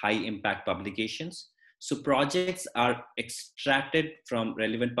high impact publications. So projects are extracted from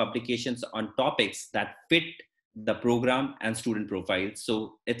relevant publications on topics that fit the program and student profiles.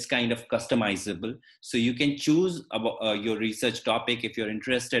 So it's kind of customizable. So you can choose about your research topic if you're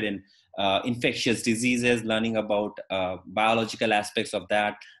interested in infectious diseases, learning about biological aspects of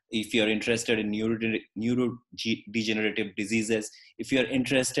that. If you're interested in neurodegenerative diseases, if you're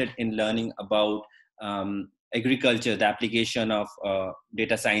interested in learning about agriculture, the application of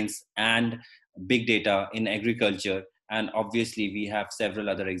data science and big data in agriculture, and obviously we have several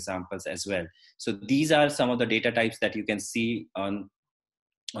other examples as well. So these are some of the data types that you can see on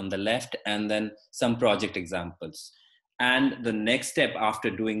the left, and then some project examples. And the next step after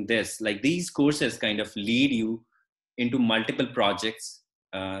doing this, like these courses kind of lead you into multiple projects,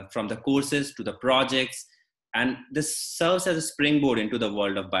 from the courses to the projects, and this serves as a springboard into the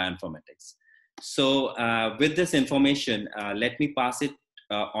world of bioinformatics. So with this information, let me pass it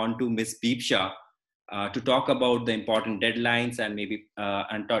on to Ms. Deepsha to talk about the important deadlines, and maybe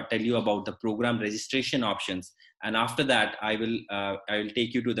tell you about the program registration options. And after that, I will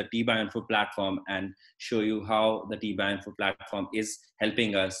take you to the T-Bioinfo platform and show you how the T-Bioinfo platform is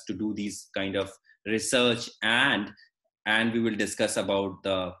helping us to do these kind of research, and we will discuss about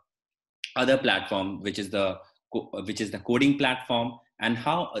the other platform, which is the coding platform, and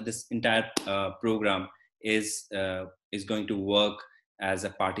how this entire program is going to work as a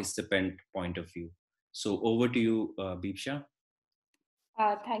participant point of view. So over to you, Deepsha.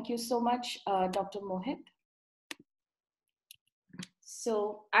 Thank you so much, Dr. Mohit.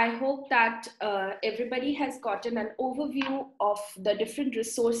 So I hope that everybody has gotten an overview of the different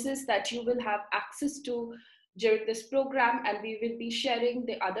resources that you will have access to during this program, and we will be sharing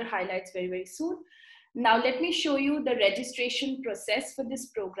the other highlights very, very soon. Now let me show you the registration process for this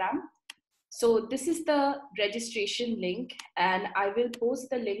program. So this is the registration link, and I will post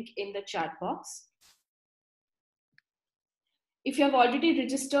the link in the chat box. If you have already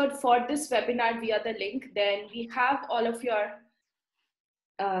registered for this webinar via the link, then we have all of your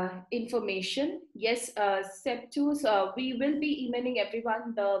information. Yes, step 2, we will be emailing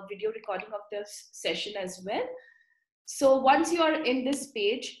everyone the video recording of this session as well. So once you are in this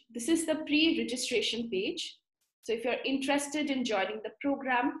page, this is the pre-registration page. So if you're interested in joining the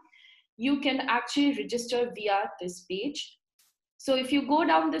program, you can actually register via this page. So if you go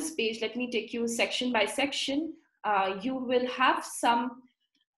down this page, let me take you section by section. You will have some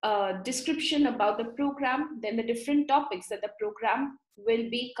description about the program, then the different topics that the program will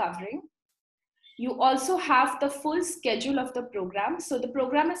be covering. You also have the full schedule of the program. So the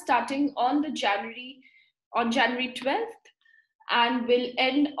program is starting on January 12th and will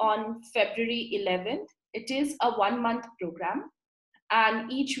end on February 11th. It is a 1-month program,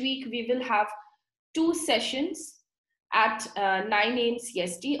 and each week we will have 2 sessions at 9 a.m.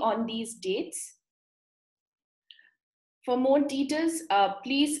 CST on these dates. For more details,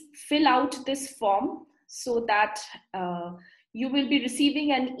 please fill out this form so that you will be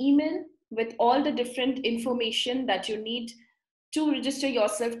receiving an email with all the different information that you need to register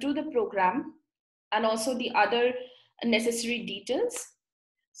yourself to the program, and also the other necessary details.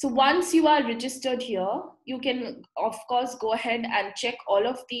 So once you are registered here, you can of course go ahead and check all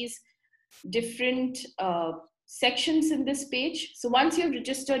of these different sections in this page. So once you're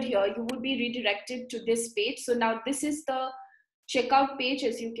registered here, you will be redirected to this page. So now this is the checkout page,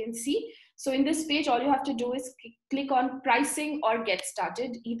 as you can see. So in this page, all you have to do is click on pricing or get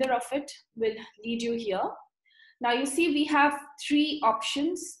started. Either of it will lead you here. Now you see we have 3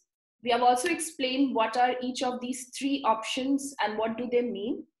 options. We have also explained what are each of these 3 options and what do they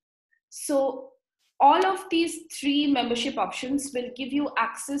mean. So all of these 3 membership options will give you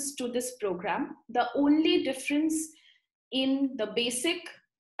access to this program. The only difference in the basic,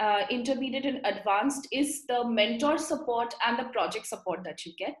 intermediate and advanced is the mentor support and the project support that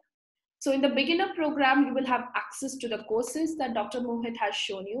you get. So in the beginner program, you will have access to the courses that Dr. Mohit has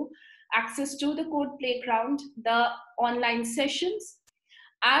shown you, access to the code playground, the online sessions,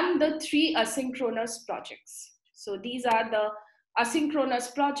 and the 3 asynchronous projects. So these are the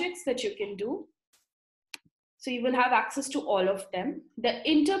asynchronous projects that you can do. So you will have access to all of them. The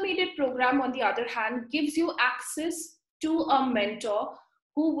intermediate program, on the other hand, gives you access to a mentor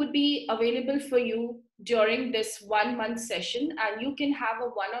who would be available for you during this 1-month session, and you can have a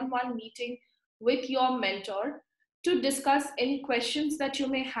one-on-one meeting with your mentor to discuss any questions that you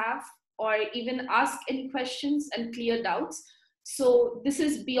may have, or even ask any questions and clear doubts. So this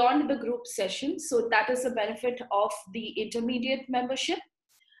is beyond the group session. So that is the benefit of the intermediate membership.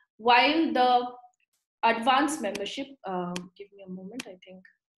 While the advanced membership, give me a moment, I think.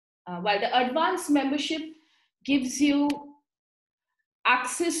 While the advanced membership gives you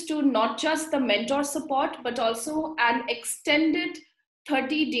access to not just the mentor support, but also an extended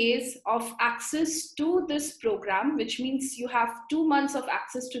 30 days of access to this program, which means you have 2 months of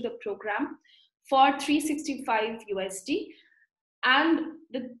access to the program for $365 USD, and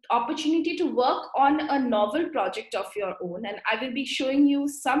the opportunity to work on a novel project of your own. And I will be showing you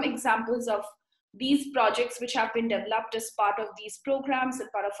some examples of these projects which have been developed as part of these programs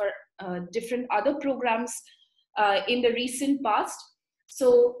and part of our different other programs in the recent past.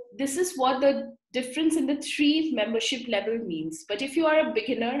 So this is what the difference in the 3 membership level means. But if you are a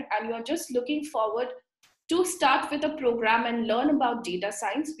beginner and you are just looking forward to start with a program and learn about data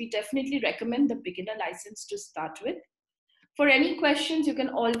science, we definitely recommend the beginner license to start with. For any questions, you can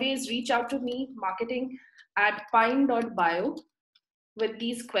always reach out to me, marketing@pine.bio, with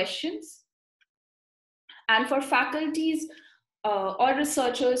these questions. And for faculties or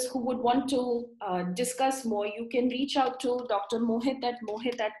researchers who would want to discuss more, you can reach out to Dr. Mohit at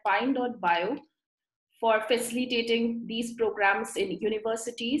pine.bio for facilitating these programs in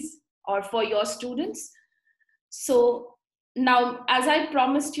universities or for your students. So now, as I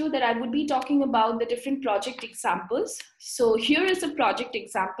promised you that I would be talking about the different project examples. So here is a project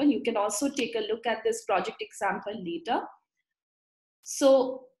example. You can also take a look at this project example later.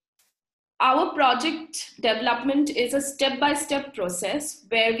 So our project development is a step-by-step process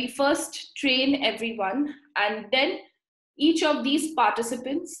where we first train everyone, and then each of these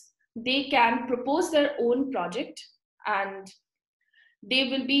participants, they can propose their own project, and they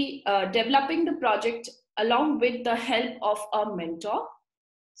will be developing the project along with the help of a mentor.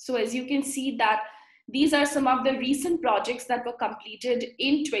 So as you can see that these are some of the recent projects that were completed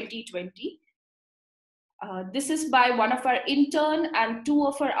in 2020. This is by one of our intern and 2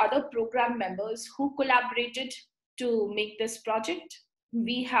 of our other program members who collaborated to make this project.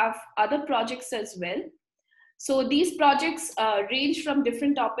 we have other projects as well. So these projects range from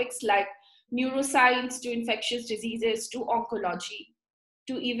different topics like neuroscience to infectious diseases to oncology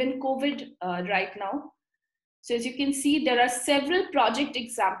to even COVID right now. So as you can see, there are several project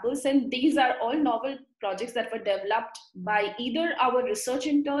examples, and these are all novel projects that were developed by either our research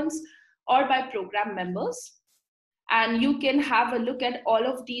interns or by program members. And you can have a look at all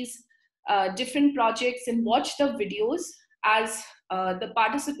of these different projects and watch the videos as the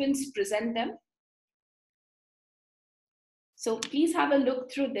participants present them. So please have a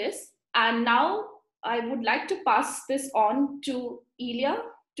look through this. And now I would like to pass this on to Ilya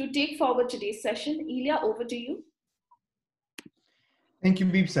to take forward today's session. Ilya, over to you. Thank you,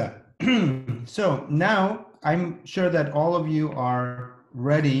 Bipsa. So now I'm sure that all of you are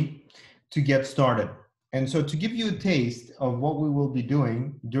ready to get started. And so to give you a taste of what we will be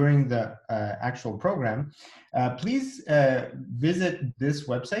doing during the actual program, please visit this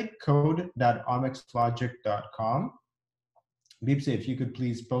website, code.omicslogic.com. Bipsa, if you could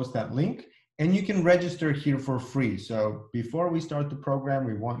please post that link, and you can register here for free. So before we start the program,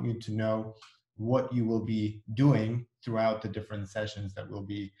 we want you to know what you will be doing throughout the different sessions that we'll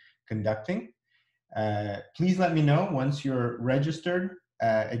be conducting. Please let me know once you're registered.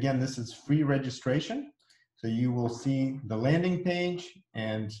 Again, this is free registration. So you will see the landing page,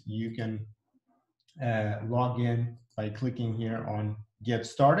 and you can log in by clicking here on Get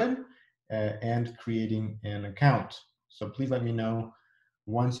Started and creating an account. So please let me know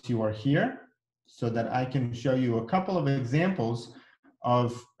once you are here so that I can show you a couple of examples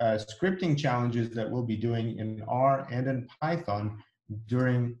of scripting challenges that we'll be doing in R and in Python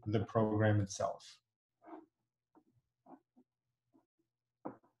during the program itself.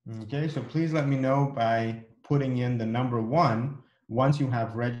 Okay, so please let me know by putting in the number 1 once you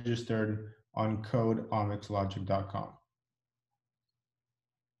have registered on code.omicslogic.com.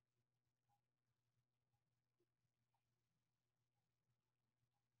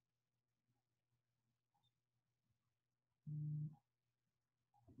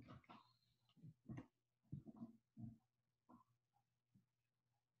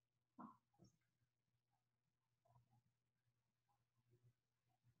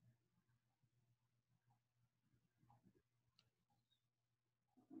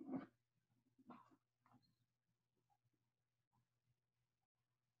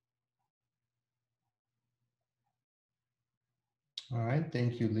 All right,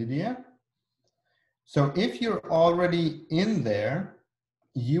 thank you, Lydia. So if you're already in there,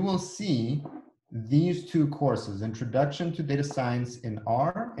 you will see these 2 courses, Introduction to Data Science in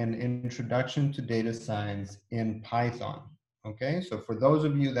R and Introduction to Data Science in Python. Okay, so for those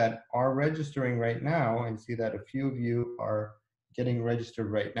of you that are registering right now, I see that a few of you are getting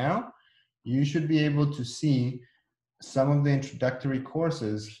registered right now, you should be able to see some of the introductory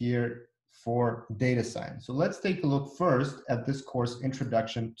courses here for data science. So let's take a look first at this course,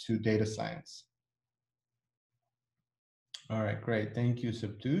 Introduction to Data Science. All right, great. Thank you,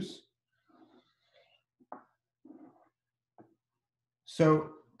 Septus. So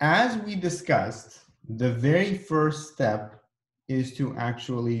as we discussed, the very first step is to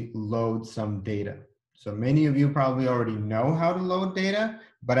actually load some data. So many of you probably already know how to load data,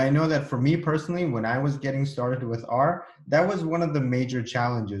 but I know that for me personally, when I was getting started with R, that was one of the major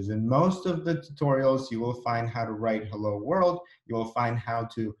challenges. In most of the tutorials, you will find how to write hello world, you will find how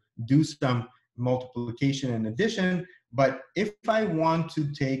to do some multiplication and addition, but if I want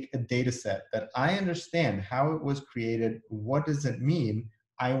to take a data set that I understand how it was created, what does it mean,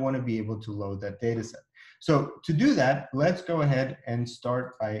 I want to be able to load that data set. So to do that, let's go ahead and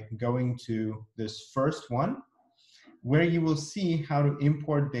start by going to this first one, where you will see how to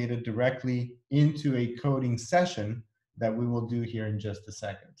import data directly into a coding session that we will do here in just a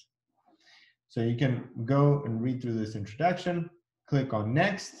second. So you can go and read through this introduction, click on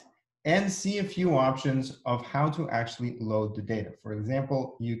next, and see a few options of how to actually load the data. For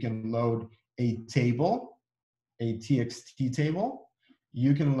example, you can load a table, a TXT table.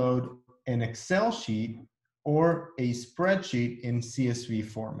 You can load an Excel sheet or a spreadsheet in CSV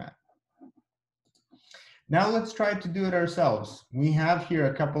format. Now let's try to do it ourselves. We have here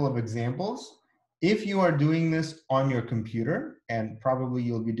a couple of examples. If you are doing this on your computer, and probably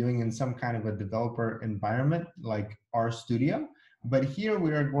you'll be doing in some kind of a developer environment like RStudio, but here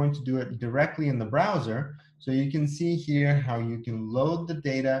we are going to do it directly in the browser. So you can see here how you can load the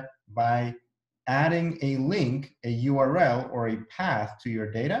data by adding a link, a URL, or a path to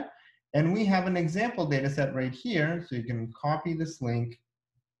your data. And we have an example data set right here. So you can copy this link,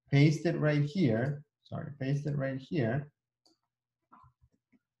 paste it right here. Sorry, paste it right here.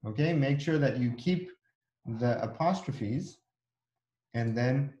 Okay, make sure that you keep the apostrophes. and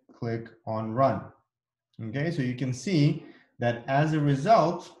then click on run. Okay, so you can see that as a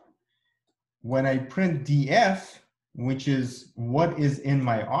result, when I print df, which is what is in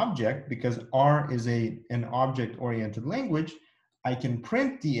my object, because R is an object-oriented language, I can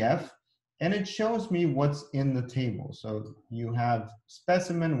print df, and it shows me what's in the table. So you have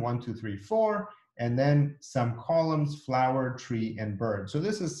specimen 1, 2, 3, 4, and then some columns, flower, tree, and bird. So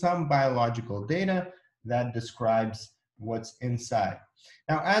this is some biological data that describes what's inside.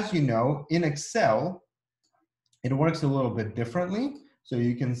 Now, as you know, in Excel, it works a little bit differently. So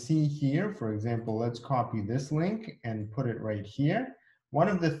you can see here, for example, let's copy this link and put it right here. One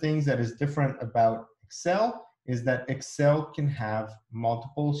of the things that is different about Excel is that Excel can have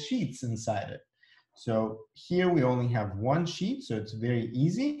multiple sheets inside it. So here we only have one sheet, so it's very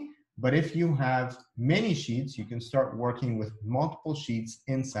easy. But if you have many sheets, you can start working with multiple sheets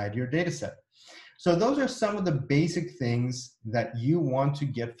inside your data set. So those are some of the basic things that you want to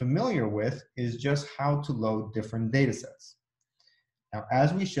get familiar with, is just how to load different data sets. Now,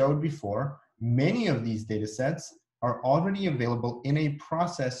 as we showed before, many of these data sets are already available in a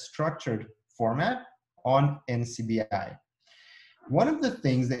process structured format on NCBI. One of the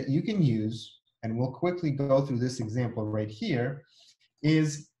things that you can use, and we'll quickly go through this example right here,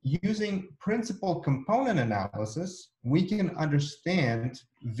 is using principal component analysis, we can understand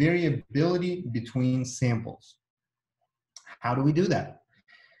variability between samples. How do we do that?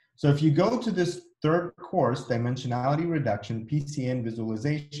 So if you go to this third course, Dimensionality Reduction, PCN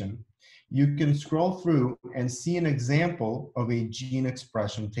Visualization, you can scroll through and see an example of a gene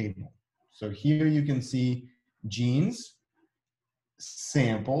expression table. So here you can see genes,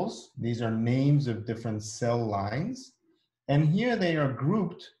 samples, these are names of different cell lines, and here they are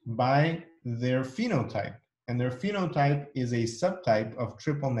grouped by their phenotype. And their phenotype is a subtype of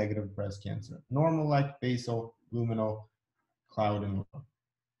triple negative breast cancer: normal, like, basal, luminal, cloud, and low.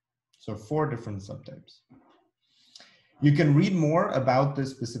 So 4 different subtypes. You can read more about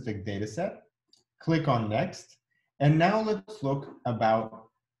this specific data set, click on next, and now let's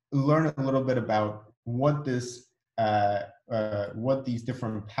learn a little bit about what this what these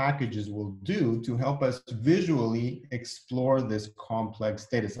different packages will do to help us visually explore this complex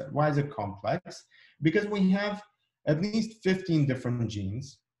data set. Why is it complex? Because we have at least 15 different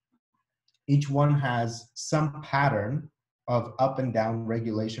genes. Each one has some pattern of up and down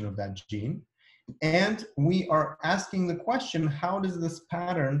regulation of that gene. And we are asking the question, how does this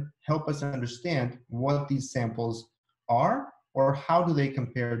pattern help us understand what these samples are, or how do they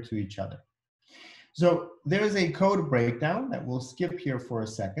compare to each other? So there's a code breakdown that we'll skip here for a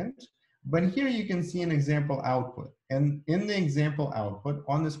second, but here you can see an example output. And in the example output,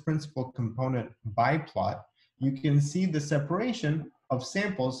 on this principal component biplot, you can see the separation of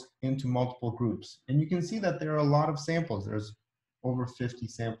samples into multiple groups. And you can see that there are a lot of samples. There's over 50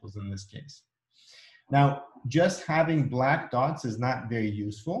 samples in this case. Now, just having black dots is not very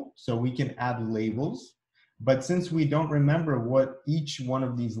useful, so we can add labels. But since we don't remember what each one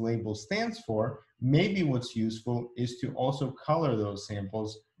of these labels stands for, maybe what's useful is to also color those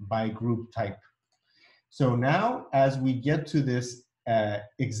samples by group type. So now, as we get to this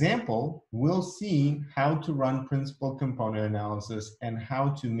example, we'll see how to run principal component analysis and how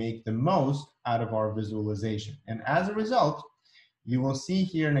to make the most out of our visualization. And as a result, you will see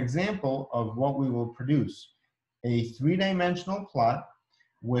here an example of what we will produce: a 3-dimensional plot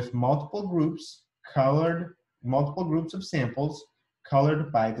with multiple groups colored, multiple groups of samples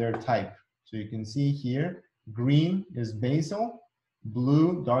colored by their type. So you can see here, green is basal,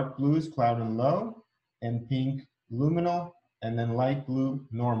 blue, dark blue is cloud and low, and pink luminal, and then light blue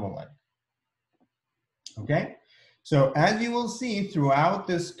normal light. Okay, so as you will see throughout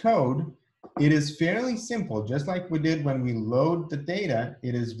this code, it is fairly simple. Just like we did when we load the data,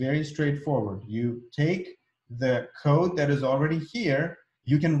 it is very straightforward. You take the code that is already here,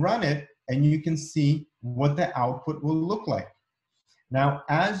 you can run it, and you can see what the output will look like. Now,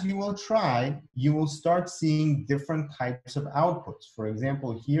 as you will try, you will start seeing different types of outputs. For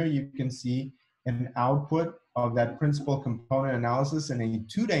example, here you can see an output of that principal component analysis in a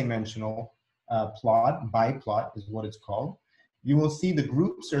 2-dimensional plot, biplot is what it's called. You will see the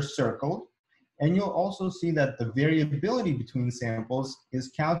groups are circled, and you'll also see that the variability between samples is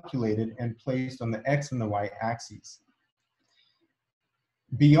calculated and placed on the X and the Y axes.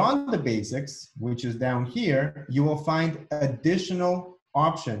 Beyond the basics, which is down here, you will find additional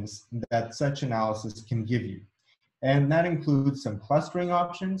options that such analysis can give you. And that includes some clustering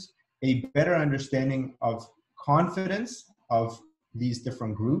options, a better understanding of confidence of these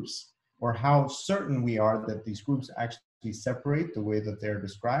different groups, or how certain we are that these groups actually separate the way that they're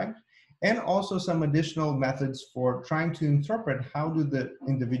described, and also some additional methods for trying to interpret how do the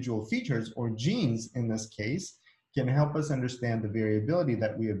individual features, or genes in this case, can help us understand the variability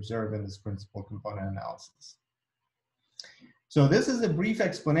that we observe in this principal component analysis. So this is a brief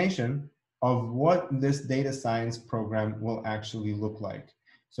explanation of what this data science program will actually look like.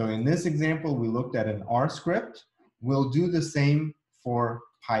 So in this example, we looked at an R script. We'll do the same for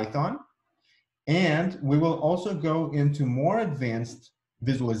Python. And we will also go into more advanced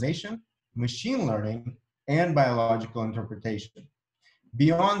visualization, machine learning, and biological interpretation.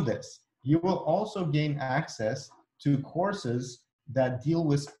 Beyond this, you will also gain access to courses that deal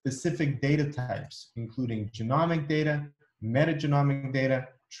with specific data types, including genomic data, metagenomic data,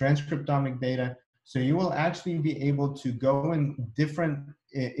 transcriptomic data. So you will actually be able to go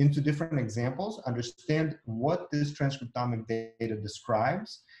into different examples, understand what this transcriptomic data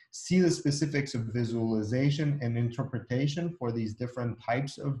describes, see the specifics of visualization and interpretation for these different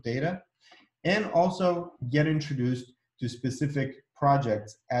types of data, and also get introduced to specific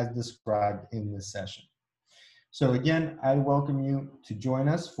projects as described in this session. So again, I welcome you to join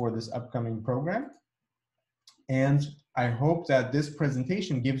us for this upcoming program. And I hope that this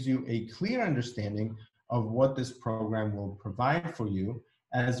presentation gives you a clear understanding of what this program will provide for you,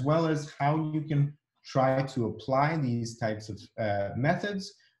 as well as how you can try to apply these types of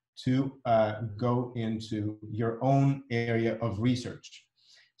methods to go into your own area of research.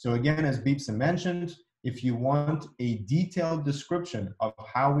 So again, as Beepsa mentioned, if you want a detailed description of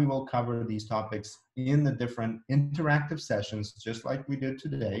how we will cover these topics in the different interactive sessions, just like we did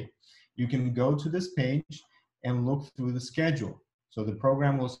today, you can go to this page and look through the schedule. So the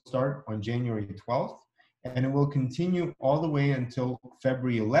program will start on January 12th, and it will continue all the way until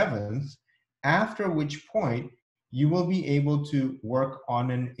February 11th, after which point you will be able to work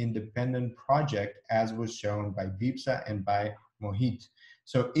on an independent project, as was shown by Beepsa and by Mohit.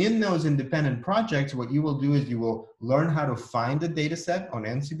 So in those independent projects, what you will do is you will learn how to find the data set on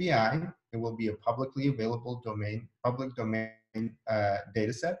NCBI. It will be a publicly available domain, public domain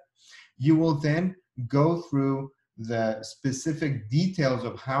data set. You will then go through the specific details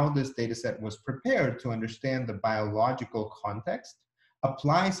of how this data set was prepared to understand the biological context,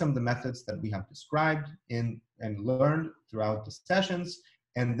 apply some of the methods that we have described and learned throughout the sessions,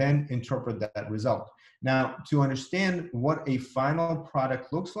 and then interpret that result. Now, to understand what a final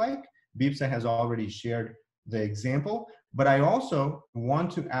product looks like, Beepsa has already shared the example, but I also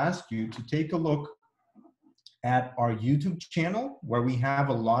want to ask you to take a look at our YouTube channel, where we have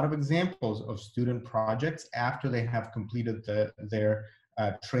a lot of examples of student projects after they have completed their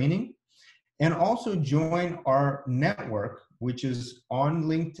training. And also join our network, which is on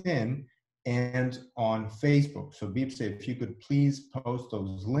LinkedIn and on Facebook. So Beepsa, if you could please post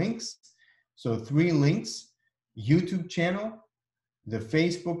those links. So 3 links: YouTube channel, the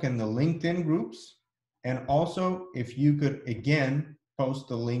Facebook and the LinkedIn groups, and also if you could again post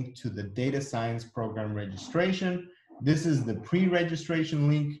the link to the data science program registration. This is the pre-registration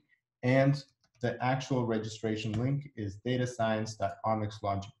link, and the actual registration link is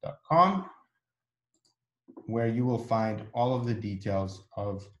datascience.omicslogic.com, where you will find all of the details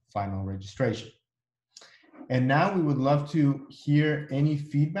of final registration. And now we would love to hear any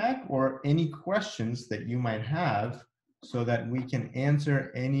feedback or any questions that you might have, so that we can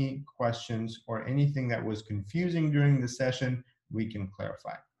answer any questions or anything that was confusing during the session, we can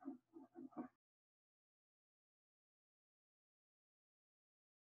clarify.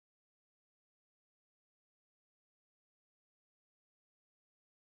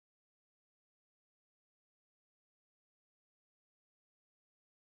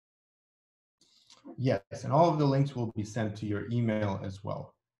 Yes, and all of the links will be sent to your email as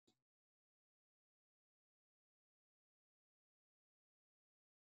well.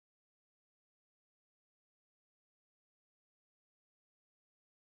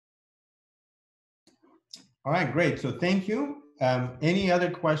 All right, great. So thank you. Any other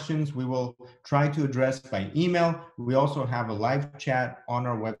questions we will try to address by email. We also have a live chat on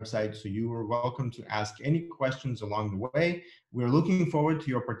our website, so you are welcome to ask any questions along the way. We're looking forward to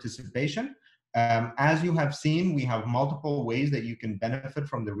your participation. As you have seen, we have multiple ways that you can benefit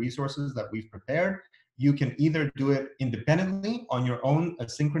from the resources that we've prepared. You can either do it independently on your own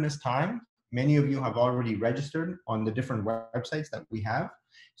asynchronous time. Many of you have already registered on the different websites that we have.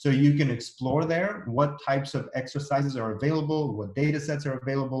 So you can explore there what types of exercises are available, what data sets are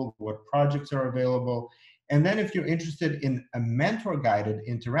available, what projects are available. And then if you're interested in a mentor-guided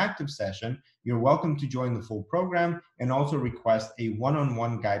interactive session, you're welcome to join the full program and also request a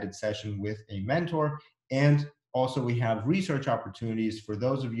one-on-one guided session with a mentor and Also, we have research opportunities for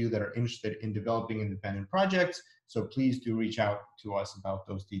those of you that are interested in developing independent projects. So please do reach out to us about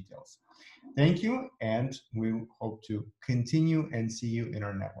those details. Thank you, and we hope to continue and see you in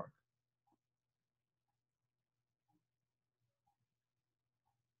our network.